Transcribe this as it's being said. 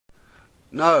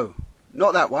No,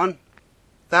 not that one.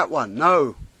 That one,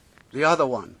 no, the other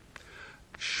one,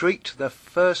 shrieked the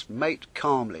first mate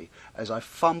calmly as I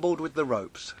fumbled with the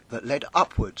ropes that led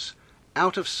upwards,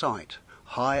 out of sight,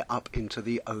 high up into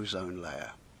the ozone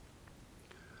layer.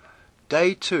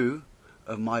 Day 2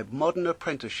 of my modern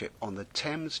apprenticeship on the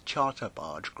Thames charter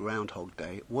barge Groundhog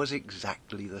Day was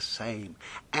exactly the same,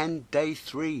 and day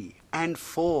 3 and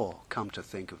 4, come to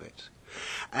think of it.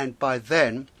 And by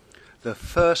then the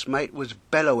first mate was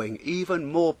bellowing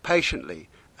even more patiently,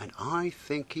 and I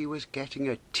think he was getting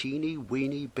a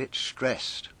teeny-weeny bit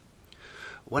stressed.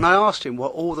 When I asked him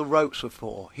what all the ropes were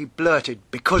for, he blurted,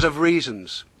 "Because of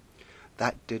reasons."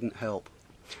 That didn't help,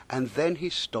 and then he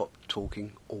stopped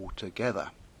talking altogether.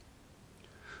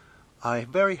 I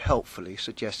very helpfully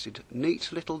suggested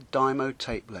neat little Dymo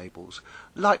tape labels,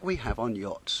 like we have on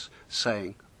yachts,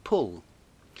 saying, "Pull,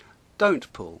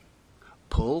 don't pull,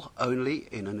 pull only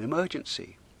in an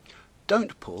emergency,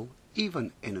 don't pull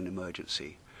even in an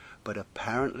emergency." But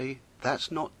apparently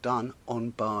that's not done on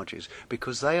barges,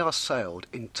 because they are sailed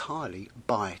entirely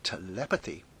by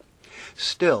telepathy.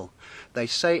 Still, they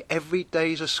say every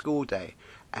day's a school day,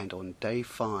 and on day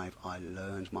 5 I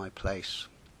learned my place.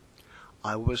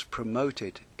 I was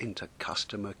promoted into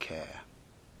customer care,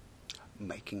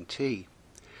 making tea,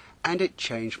 and it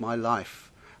changed my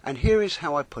life. And here is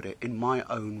how I put it in my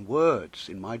own words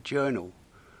in my journal,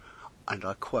 and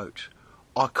I quote,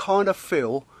 "I kind of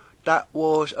feel that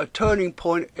was a turning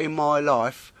point in my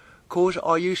life, 'cause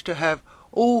I used to have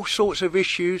all sorts of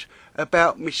issues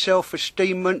about my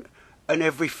self-esteemment and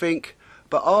everything,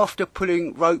 but after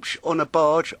pulling ropes on a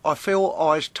barge, I feel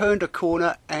I's turned a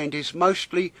corner and is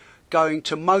mostly going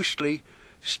to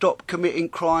stop committing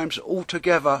crimes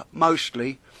altogether,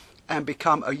 and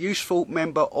become a useful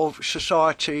member of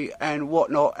society and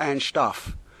whatnot and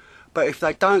stuff. But if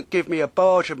they don't give me a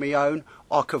barge of my own,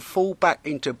 I could fall back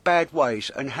into bad ways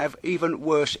and have even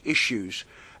worse issues,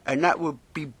 and that would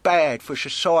be bad for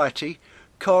society,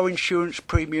 car insurance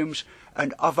premiums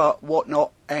and other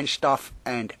whatnot and stuff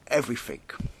and everything."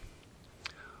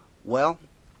 Well,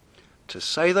 to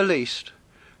say the least,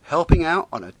 helping out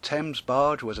on a Thames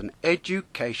barge was an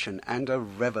education and a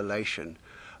revelation.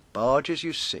 Barges,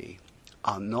 you see,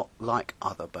 are not like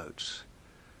other boats.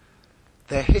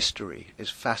 Their history is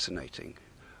fascinating.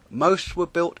 Most were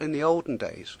built in the olden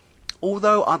days,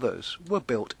 although others were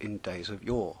built in days of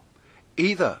yore,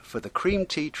 either for the cream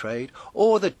tea trade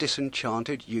or the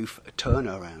disenchanted youth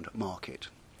turnaround market.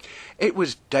 It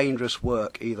was dangerous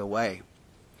work either way.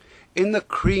 In the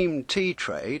cream tea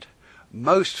trade,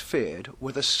 most feared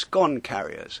were the scone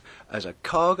carriers, as a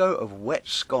cargo of wet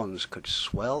scones could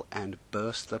swell and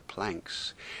burst the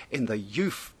planks. In the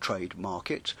youth trade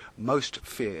market, most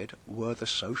feared were the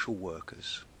social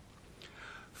workers.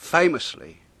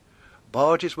 Famously,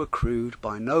 barges were crewed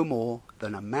by no more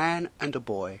than a man and a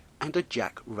boy and a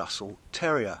Jack Russell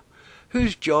Terrier,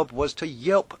 whose job was to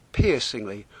yelp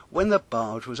piercingly when the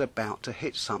barge was about to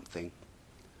hit something.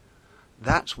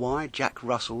 That's why Jack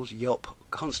Russells yelp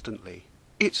constantly.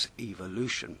 It's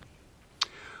evolution.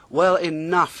 Well,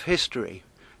 enough history,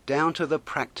 down to the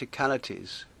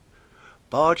practicalities.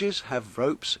 Barges have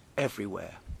ropes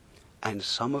everywhere, and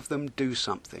some of them do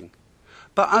something.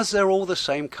 But as they're all the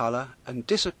same colour and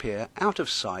disappear out of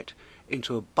sight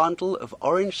into a bundle of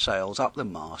orange sails up the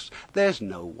mast, there's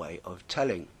no way of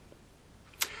telling.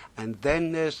 And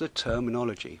then there's the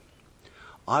terminology.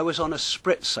 I was on a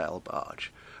spritsail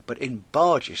barge, but in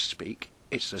barges speak,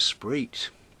 it's a spreet.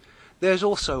 There's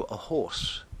also a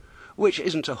horse, which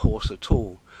isn't a horse at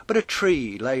all, but a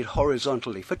tree laid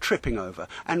horizontally for tripping over,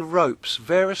 and ropes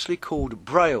variously called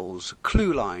brails,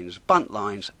 clewlines,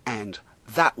 buntlines, and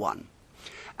that one.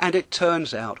 And it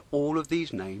turns out all of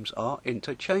these names are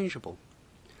interchangeable.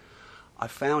 I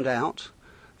found out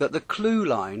that the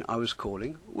clewline I was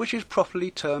calling, which is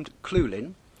properly termed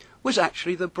clewlin, was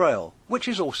actually the brail, which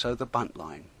is also the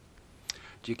buntline.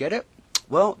 Do you get it?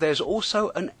 Well, there's also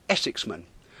an Essexman,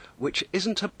 which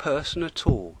isn't a person at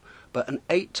all, but an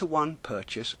 8-to-1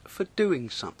 purchase for doing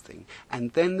something.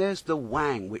 And then there's the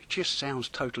wang, which just sounds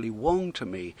totally wrong to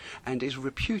me, and is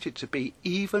reputed to be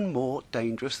even more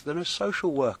dangerous than a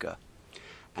social worker.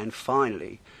 And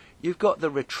finally, you've got the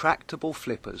retractable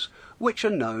flippers, which are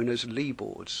known as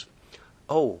leeboards.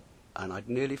 Oh, and I'd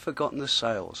nearly forgotten the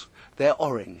sails. They're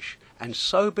orange, and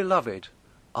so beloved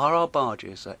are our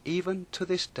barges that even to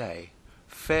this day,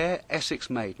 fair Essex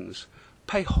maidens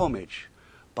pay homage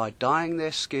by dyeing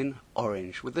their skin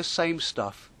orange with the same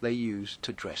stuff they use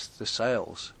to dress the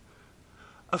sails.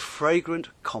 A fragrant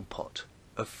compote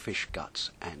of fish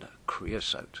guts and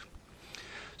creosote.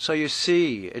 So you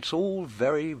see, it's all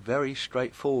very, very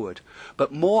straightforward,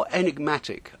 but more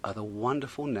enigmatic are the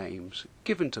wonderful names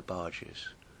given to barges.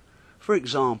 For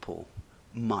example,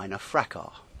 minor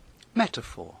fracas,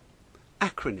 metaphor,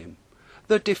 acronym,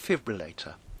 the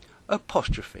defibrillator,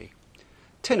 apostrophe,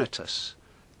 tinnitus,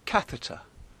 catheter,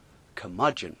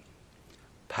 curmudgeon,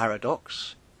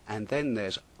 paradox, and then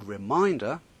there's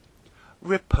reminder,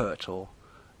 repertor,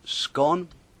 scone,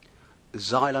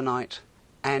 xylonite,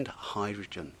 and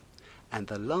hydrogen, and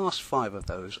the last 5 of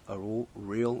those are all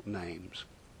real names.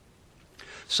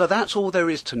 So that's all there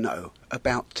is to know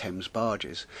about Thames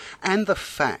barges, and the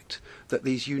fact that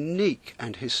these unique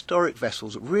and historic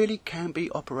vessels really can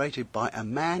be operated by a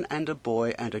man and a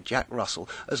boy and a Jack Russell,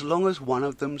 as long as one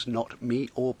of them's not me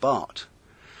or Bart.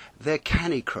 They're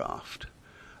canny craft,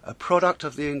 a product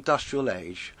of the industrial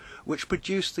age, which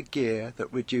produced the gear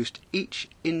that reduced each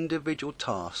individual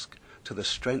task to the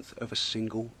strength of a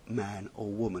single man or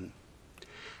woman.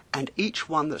 And each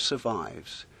one that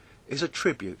survives is a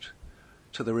tribute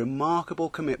to the remarkable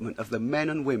commitment of the men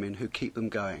and women who keep them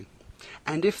going.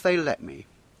 And if they let me,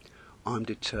 I'm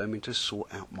determined to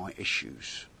sort out my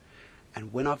issues.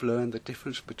 And when I've learned the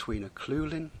difference between a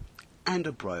clewlin and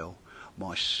a braille,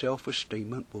 my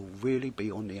self-esteem will really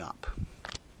be on the up.